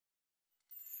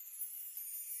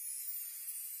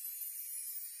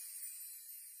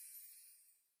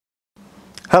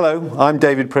Hello, I'm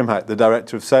David Primhack, the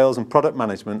Director of Sales and Product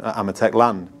Management at AMETEK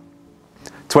Land.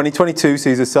 2022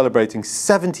 sees us celebrating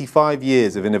 75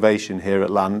 years of innovation here at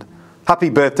Land. Happy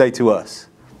birthday to us!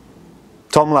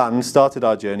 Tom Land started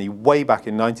our journey way back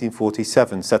in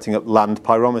 1947 setting up Land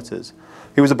pyrometers.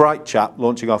 He was a bright chap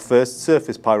launching our first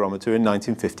surface pyrometer in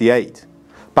 1958.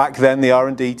 Back then the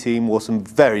R&D team wore some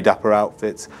very dapper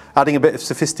outfits, adding a bit of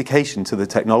sophistication to the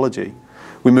technology.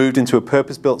 We moved into a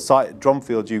purpose-built site at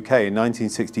Dromfield, UK in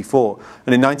 1964,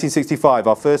 and in 1965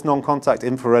 our first non-contact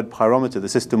infrared pyrometer, the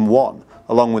System 1,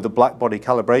 along with a black body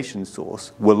calibration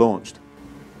source, were launched.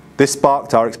 This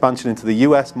sparked our expansion into the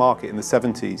US market in the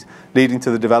 70s, leading to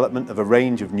the development of a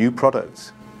range of new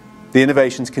products. The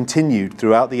innovations continued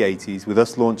throughout the 80s with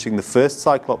us launching the first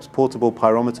Cyclops portable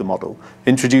pyrometer model,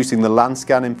 introducing the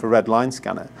LandScan infrared line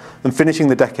scanner, and finishing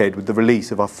the decade with the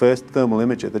release of our first thermal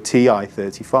imager, the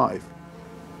TI-35.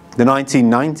 The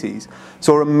 1990s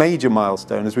saw a major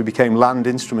milestone as we became Land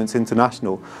Instruments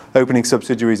International, opening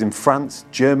subsidiaries in France,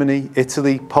 Germany,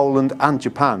 Italy, Poland and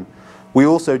Japan. We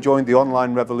also joined the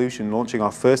online revolution, launching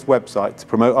our first website to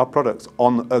promote our products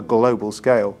on a global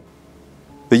scale.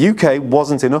 The UK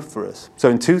wasn't enough for us, so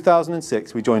in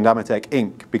 2006 we joined AMETEK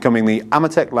Inc., becoming the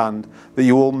AMETEK Land that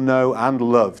you all know and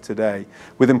love today,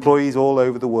 with employees all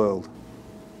over the world.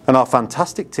 And our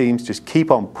fantastic teams just keep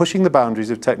on pushing the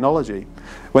boundaries of technology.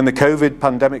 When the COVID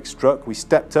pandemic struck, we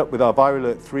stepped up with our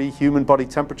ViroAlert 3 human body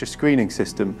temperature screening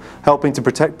system, helping to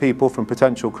protect people from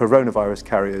potential coronavirus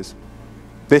carriers.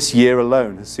 This year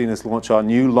alone has seen us launch our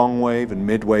new long-wave and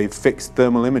mid-wave fixed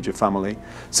thermal imager family,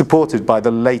 supported by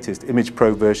the latest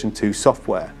ImagePro version 2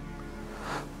 software.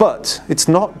 But it's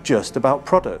not just about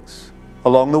products.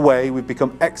 Along the way, we've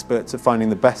become experts at finding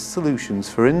the best solutions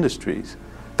for industries.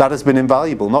 That has been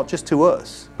invaluable, not just to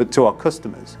us, but to our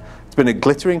customers. It's been a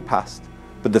glittering past,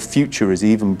 but the future is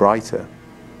even brighter.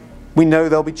 We know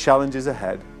there'll be challenges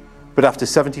ahead, but after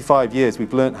 75 years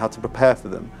we've learned how to prepare for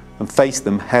them and face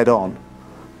them head on.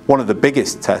 One of the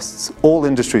biggest tests all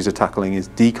industries are tackling is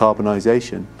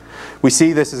decarbonisation. We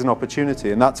see this as an opportunity,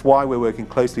 and that's why we're working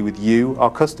closely with you, our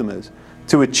customers,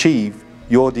 to achieve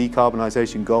your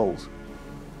decarbonisation goals.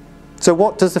 So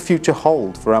what does the future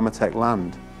hold for AMETEK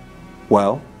Land?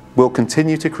 Well, we'll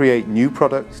continue to create new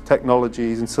products,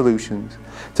 technologies and solutions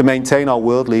to maintain our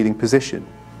world-leading position.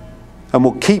 And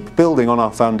we'll keep building on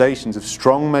our foundations of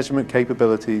strong measurement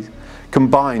capabilities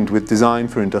combined with design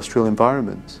for industrial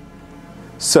environments.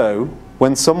 So,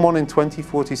 when someone in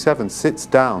 2047 sits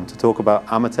down to talk about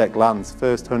AMETEK Land's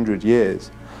first 100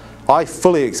 years, I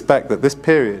fully expect that this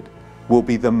period will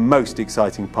be the most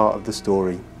exciting part of the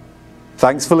story.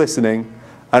 Thanks for listening,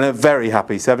 and a very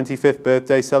happy 75th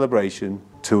birthday celebration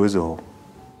to us all.